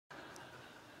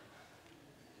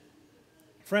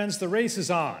Friends, the race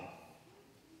is on.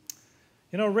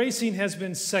 You know, racing has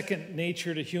been second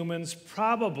nature to humans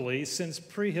probably since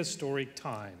prehistoric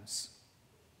times.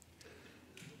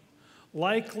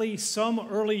 Likely some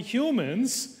early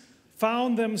humans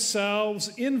found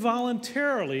themselves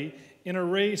involuntarily in a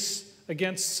race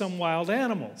against some wild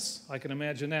animals. I can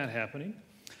imagine that happening.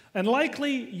 And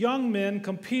likely young men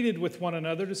competed with one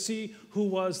another to see who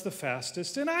was the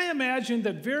fastest. And I imagine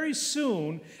that very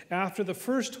soon after the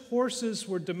first horses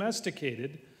were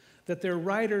domesticated, that their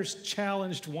riders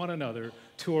challenged one another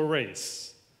to a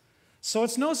race. So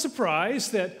it's no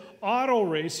surprise that auto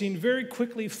racing very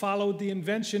quickly followed the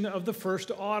invention of the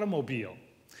first automobile.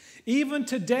 Even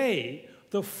today,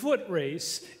 the foot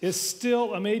race is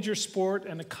still a major sport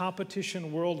and a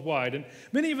competition worldwide. And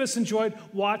many of us enjoyed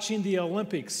watching the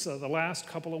Olympics the last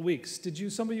couple of weeks.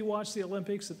 Some of you watch the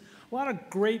Olympics? A lot of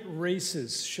great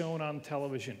races shown on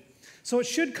television. So it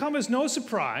should come as no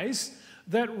surprise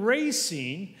that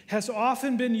racing has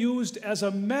often been used as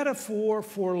a metaphor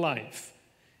for life,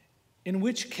 in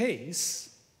which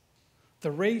case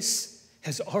the race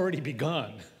has already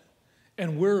begun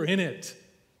and we're in it.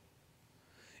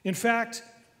 In fact,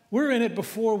 we're in it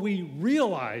before we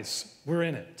realize we're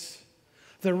in it.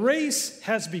 The race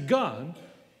has begun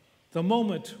the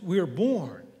moment we're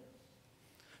born.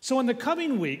 So in the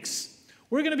coming weeks,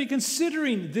 we're going to be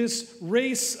considering this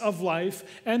race of life,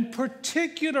 and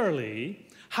particularly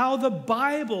how the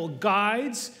Bible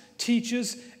guides,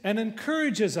 teaches, and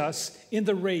encourages us in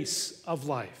the race of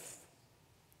life.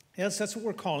 Yes, that's what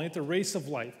we're calling it, the race of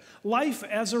life. Life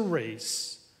as a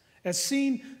race, as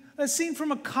seen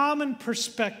from a common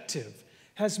perspective,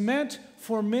 has meant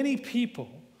for many people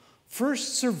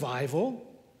first survival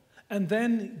and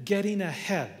then getting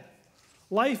ahead.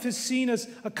 Life is seen as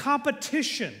a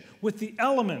competition with the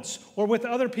elements or with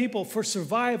other people for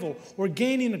survival or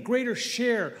gaining a greater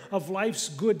share of life's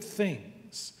good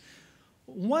things.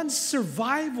 Once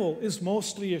survival is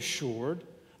mostly assured,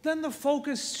 then the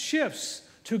focus shifts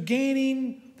to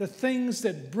gaining the things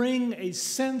that bring a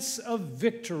sense of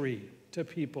victory to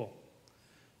people.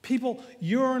 People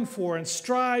yearn for and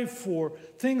strive for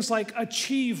things like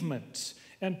achievement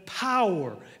and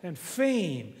power and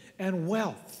fame and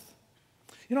wealth.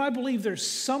 You know, I believe there's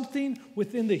something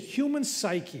within the human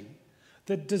psyche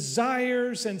that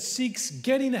desires and seeks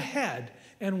getting ahead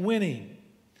and winning.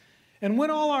 And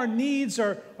when all our needs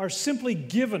are simply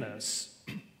given us,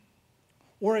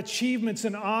 or achievements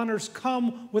and honors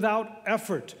come without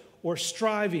effort or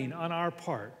striving on our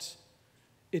part,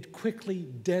 it quickly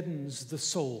deadens the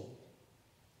soul.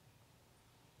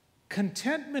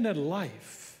 Contentment in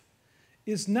life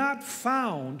is not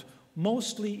found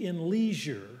mostly in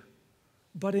leisure,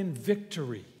 but in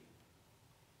victory.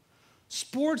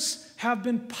 Sports have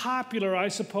been popular, I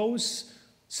suppose,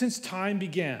 since time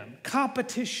began.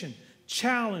 Competition,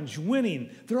 challenge, winning,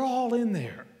 they're all in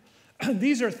there.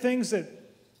 These are things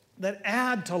that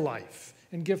add to life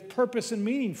and give purpose and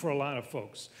meaning for a lot of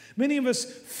folks. Many of us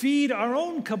feed our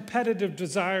own competitive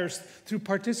desires through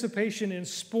participation in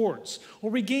sports, or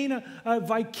we gain a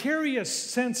vicarious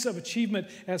sense of achievement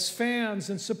as fans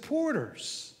and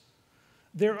supporters.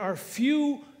 There are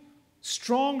few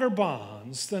stronger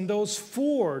bonds than those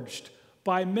forged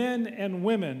by men and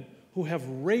women who have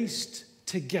raced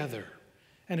together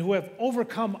and who have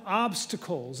overcome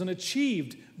obstacles and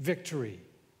achieved victory.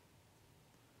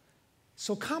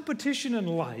 So competition in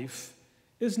life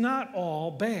is not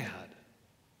all bad.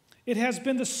 It has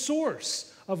been the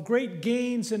source of great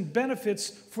gains and benefits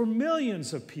for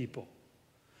millions of people.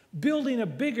 Building a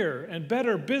bigger and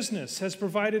better business has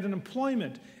provided an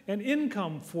employment and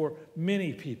income for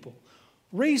many people.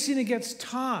 Racing against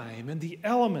time and the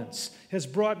elements has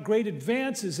brought great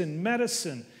advances in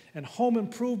medicine and home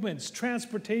improvements,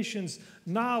 transportations,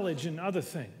 knowledge, and other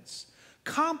things.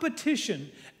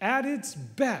 Competition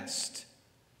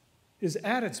is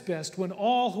at its best when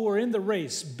all who are in the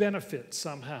race benefit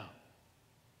somehow.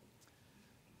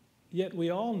 Yet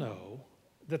we all know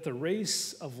that the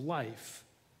race of life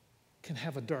can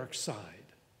have a dark side.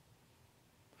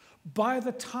 By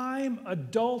the time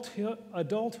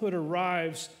adulthood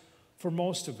arrives for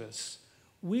most of us,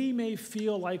 we may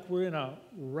feel like we're in a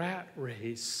rat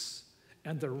race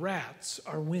and the rats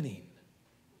are winning.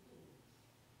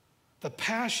 The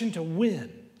passion to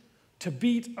win, to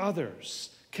beat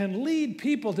others, can lead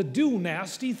people to do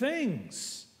nasty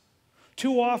things.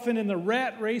 Too often in the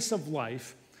rat race of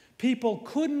life, people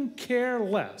couldn't care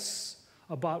less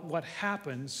about what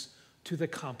happens to the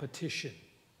competition.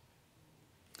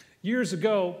 Years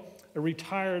ago, a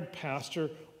retired pastor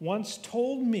once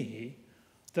told me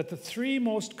that the three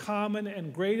most common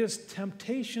and greatest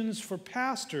temptations for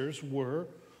pastors were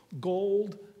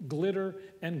gold, glitter,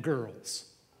 and girls.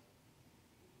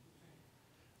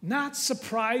 Not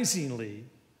surprisingly,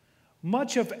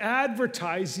 much of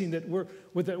advertising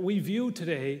that we view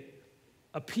today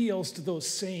appeals to those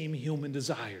same human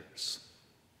desires.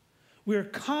 We're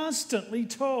constantly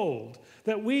told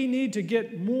that we need to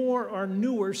get more or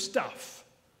newer stuff,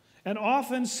 and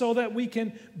often so that we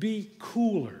can be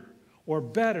cooler or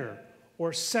better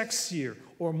or sexier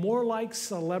or more like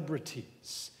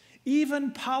celebrities.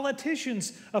 Even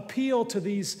politicians appeal to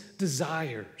these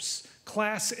desires,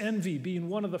 class envy being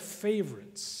one of the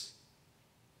favorites.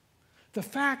 The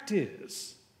fact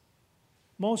is,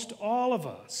 most all of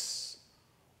us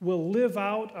will live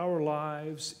out our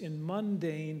lives in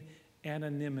mundane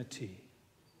anonymity.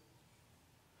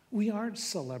 We aren't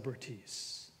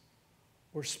celebrities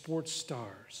or sports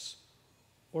stars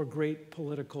or great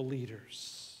political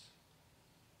leaders.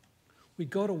 We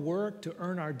go to work to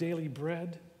earn our daily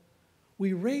bread.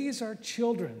 We raise our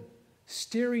children,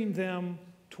 steering them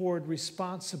toward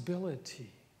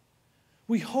responsibility.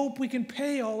 We hope we can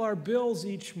pay all our bills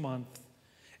each month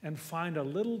and find a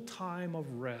little time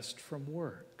of rest from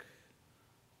work.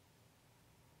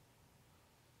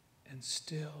 And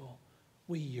still,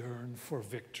 we yearn for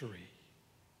victory,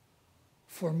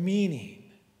 for meaning,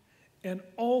 and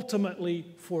ultimately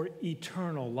for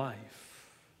eternal life.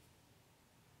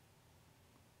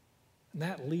 And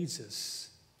that leads us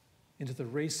into the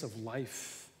race of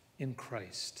life in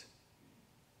Christ.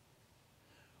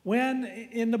 When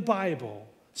in the Bible,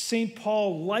 St.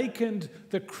 Paul likened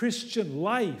the Christian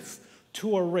life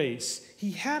to a race,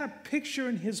 he had a picture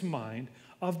in his mind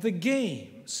of the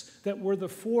games that were the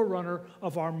forerunner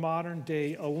of our modern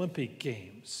day Olympic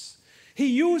Games. He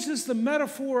uses the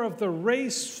metaphor of the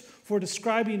race for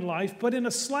describing life, but in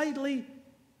a slightly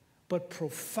but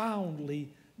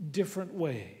profoundly different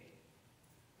way.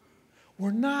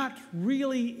 We're not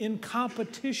really in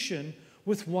competition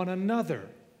with one another.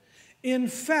 In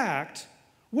fact,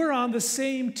 we're on the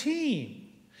same team,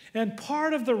 and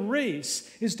part of the race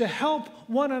is to help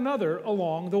one another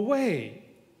along the way.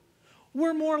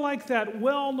 We're more like that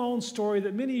well-known story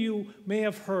that many of you may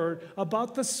have heard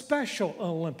about the Special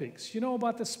Olympics. You know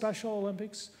about the Special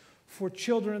Olympics? For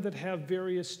children that have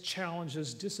various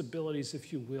challenges, disabilities,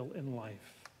 if you will, in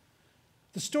life.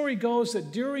 The story goes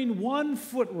that during one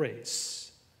foot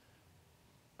race,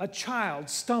 a child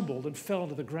stumbled and fell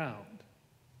to the ground.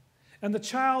 And the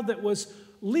child that was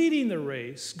leading the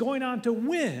race, going on to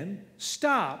win,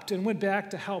 stopped and went back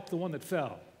to help the one that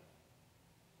fell.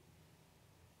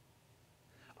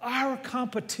 Our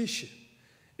competition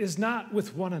is not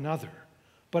with one another,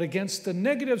 but against the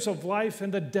negatives of life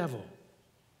and the devil.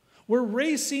 We're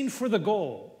racing for the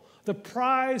goal, the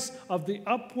prize of the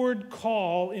upward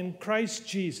call in Christ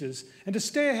Jesus, and to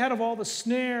stay ahead of all the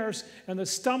snares and the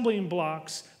stumbling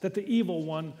blocks that the evil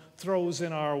one throws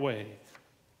in our way,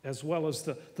 as well as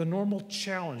the normal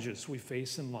challenges we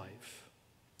face in life.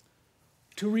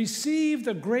 To receive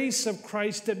the grace of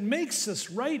Christ that makes us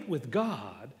right with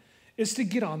God is to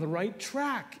get on the right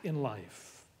track in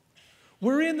life.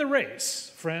 We're in the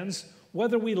race, friends,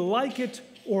 whether we like it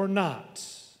or not.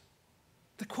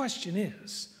 The question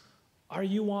is, are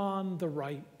you on the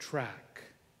right track?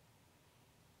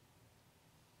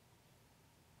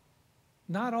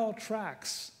 Not all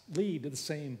tracks lead to the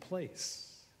same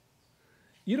place.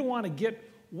 You don't want to get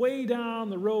way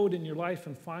down the road in your life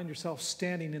and find yourself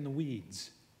standing in the weeds.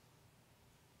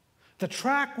 The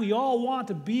track we all want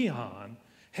to be on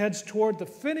heads toward the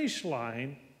finish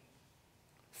line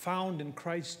found in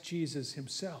Christ Jesus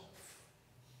himself.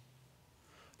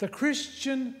 The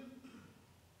Christian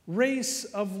race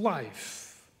of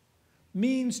life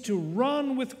means to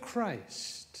run with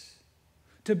Christ,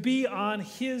 to be on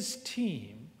his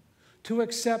team, to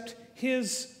accept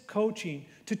his coaching,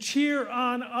 to cheer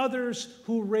on others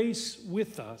who race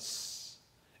with us,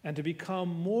 and to become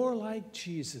more like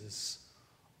Jesus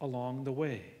along the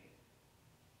way.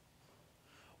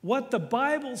 What the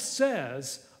Bible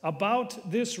says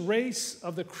about this race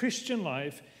of the Christian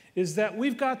life is that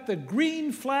we've got the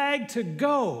green flag to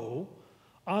go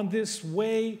on this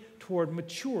way toward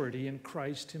maturity in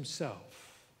Christ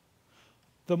himself.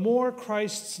 The more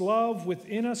Christ's love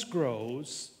within us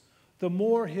grows, the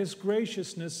more his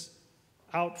graciousness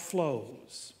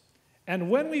outflows. And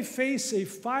when we face a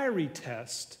fiery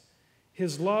test,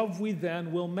 his love we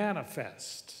then will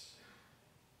manifest.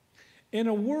 In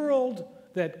a world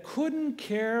that couldn't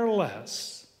care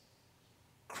less,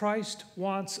 Christ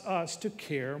wants us to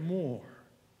care more.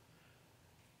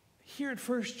 Here at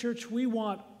First Church, we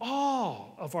want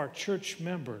all of our church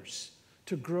members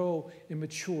to grow in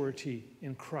maturity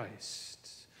in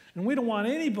Christ. And we don't want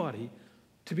anybody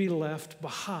to be left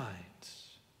behind.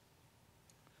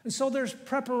 And so there's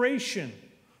preparation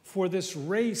for this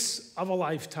race of a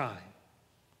lifetime.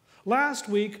 Last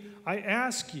week, I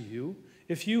asked you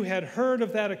if you had heard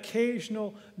of that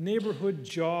occasional neighborhood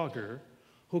jogger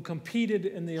who competed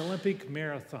in the Olympic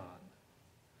marathon.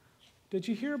 Did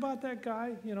you hear about that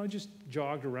guy? Just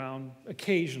jogged around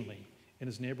occasionally in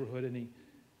his neighborhood, and he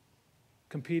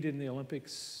competed in the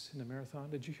Olympics in the marathon.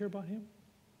 Did you hear about him?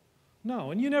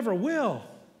 No, and you never will.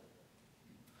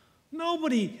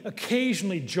 Nobody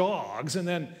occasionally jogs and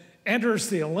then enters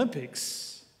the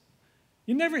Olympics.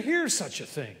 You never hear such a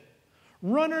thing.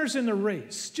 Runners in the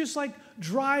race, just like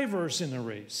drivers in the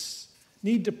race,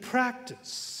 need to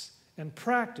practice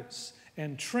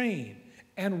and train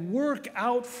and work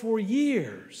out for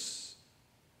years.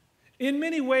 In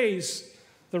many ways,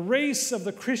 the race of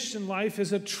the Christian life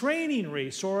is a training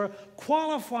race or a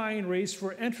qualifying race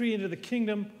for entry into the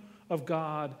kingdom of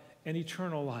God and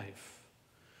eternal life.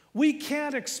 We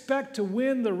can't expect to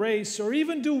win the race or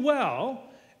even do well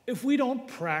if we don't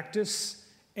practice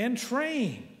and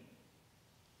train.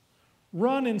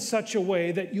 Run in such a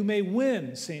way that you may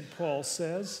win, St. Paul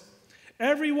says.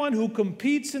 Everyone who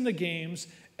competes in the games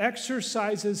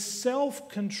exercises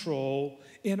self-control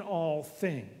in all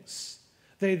things.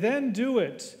 They then do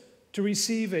it to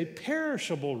receive a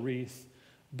perishable wreath,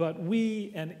 but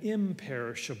we an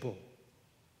imperishable.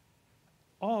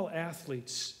 All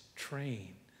athletes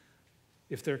train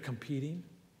if they're competing.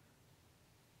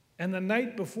 And the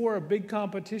night before a big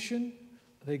competition,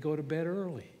 they go to bed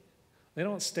early. They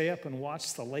don't stay up and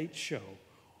watch the late show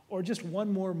or just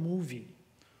one more movie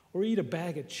or eat a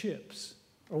bag of chips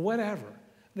or whatever.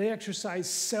 They exercise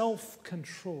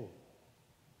self-control.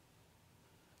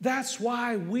 That's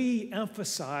why we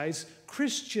emphasize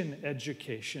Christian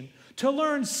education, to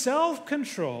learn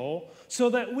self-control so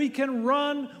that we can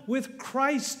run with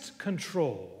Christ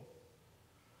control.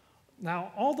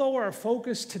 Now, although our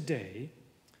focus today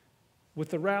with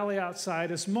the rally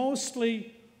outside is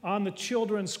mostly on the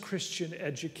children's Christian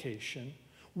education,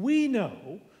 we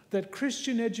know that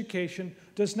Christian education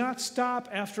does not stop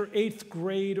after 8th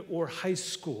grade or high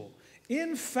school.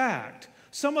 In fact,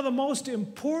 some of the most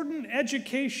important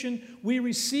education we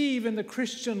receive in the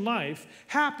Christian life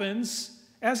happens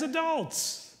as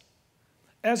adults,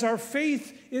 as our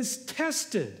faith is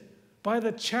tested by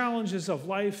the challenges of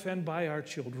life and by our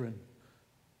children.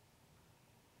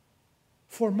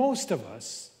 For most of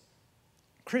us,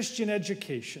 Christian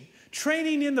education,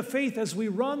 training in the faith as we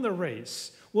run the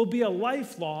race, will be a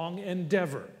lifelong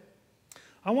endeavor.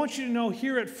 I want you to know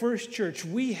here at First Church,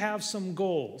 we have some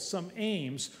goals, some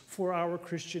aims for our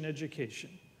Christian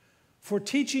education. For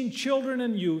teaching children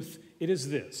and youth, it is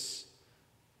this,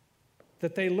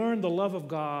 that they learn the love of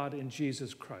God in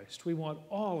Jesus Christ. We want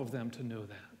all of them to know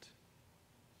that.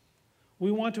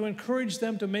 We want to encourage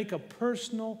them to make a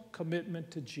personal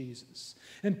commitment to Jesus.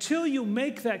 Until you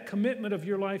make that commitment of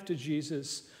your life to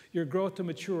Jesus, your growth to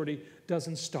maturity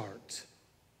doesn't start.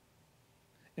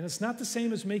 And it's not the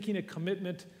same as making a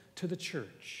commitment to the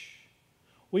church.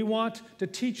 We want to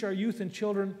teach our youth and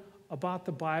children about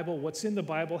the Bible, what's in the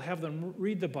Bible, have them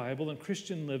read the Bible and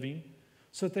Christian living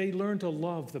so that they learn to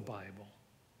love the Bible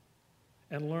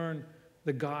and learn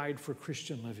the guide for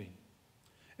Christian living.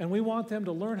 And we want them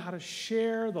to learn how to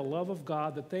share the love of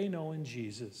God that they know in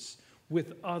Jesus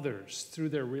with others through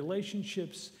their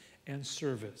relationships and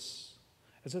service.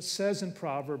 As it says in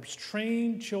Proverbs,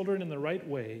 train children in the right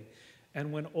way,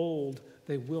 and when old,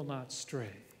 they will not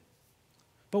stray.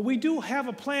 But we do have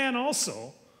a plan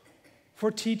also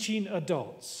for teaching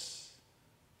adults.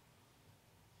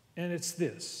 And it's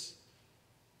this.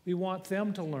 We want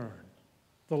them to learn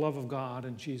the love of God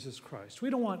and Jesus Christ. We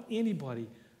don't want anybody,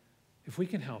 if we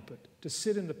can help it, to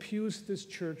sit in the pews of this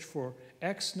church for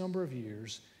X number of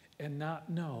years and not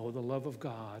know the love of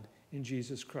God in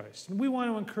Jesus Christ. And we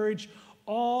want to encourage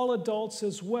all adults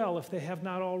as well, if they have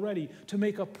not already, to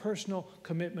make a personal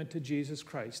commitment to Jesus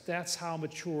Christ. That's how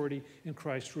maturity in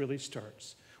Christ really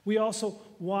starts. We also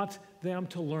want them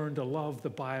to learn to love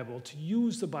the Bible, to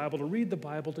use the Bible, to read the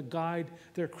Bible, to guide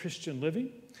their Christian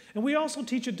living. And we also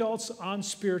teach adults on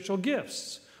spiritual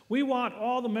gifts. We want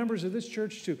all the members of this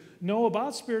church to know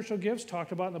about spiritual gifts,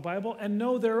 talked about in the Bible, and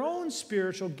know their own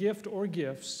spiritual gift or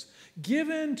gifts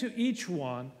given to each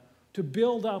one to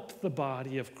build up the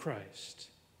body of Christ.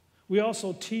 We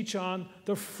also teach on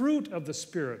the fruit of the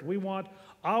Spirit. We want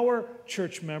our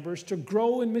church members to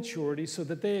grow in maturity so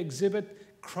that they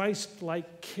exhibit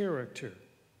Christ-like character.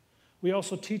 We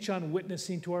also teach on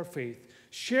witnessing to our faith,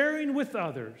 sharing with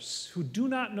others who do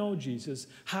not know Jesus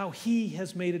how he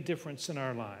has made a difference in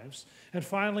our lives. And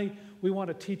finally, we want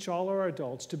to teach all our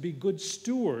adults to be good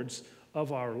stewards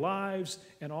of our lives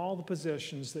and all the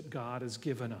possessions that God has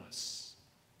given us.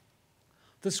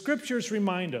 The scriptures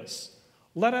remind us,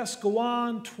 let us go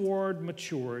on toward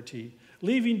maturity,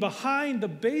 leaving behind the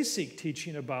basic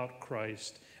teaching about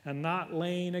Christ and not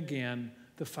laying again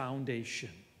the foundation.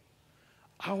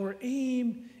 Our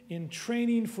aim in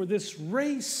training for this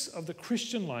race of the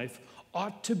Christian life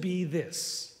ought to be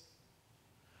this: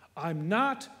 I'm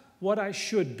not what I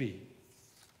should be.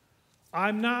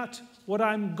 I'm not what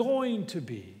I'm going to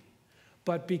be.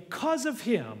 But because of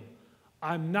him,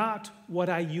 I'm not what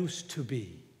I used to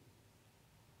be.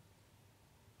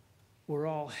 We're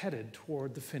all headed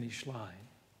toward the finish line.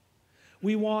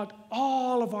 We want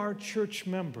all of our church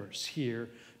members here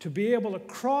to be able to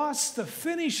cross the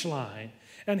finish line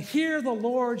and hear the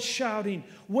Lord shouting,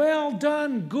 "Well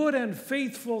done, good and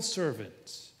faithful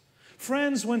servant."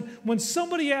 Friends, when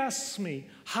somebody asks me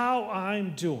how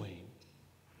I'm doing,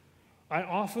 I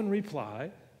often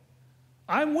reply,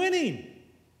 I'm winning.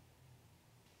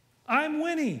 I'm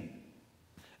winning.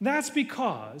 And that's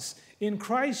because in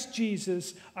Christ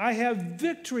Jesus, I have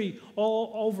victory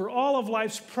over all of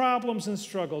life's problems and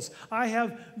struggles. I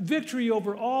have victory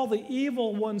over all the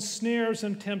evil one's snares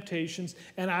and temptations,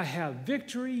 and I have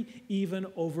victory even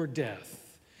over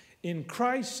death. In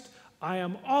Christ, I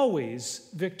am always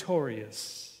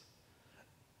victorious.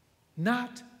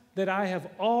 Not that I have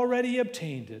already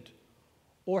obtained it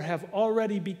or have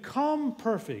already become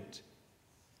perfect,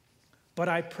 but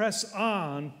I press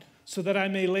on so that I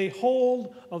may lay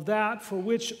hold of that for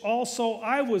which also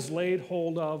I was laid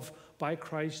hold of by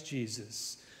Christ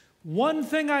Jesus. One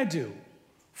thing I do,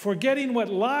 forgetting what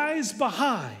lies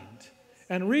behind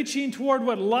and reaching toward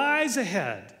what lies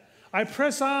ahead, I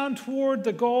press on toward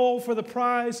the goal for the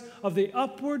prize of the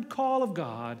upward call of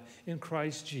God in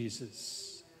Christ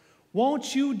Jesus.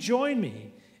 Won't you join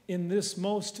me in this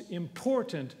most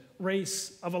important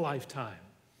race of a lifetime?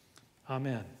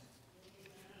 Amen.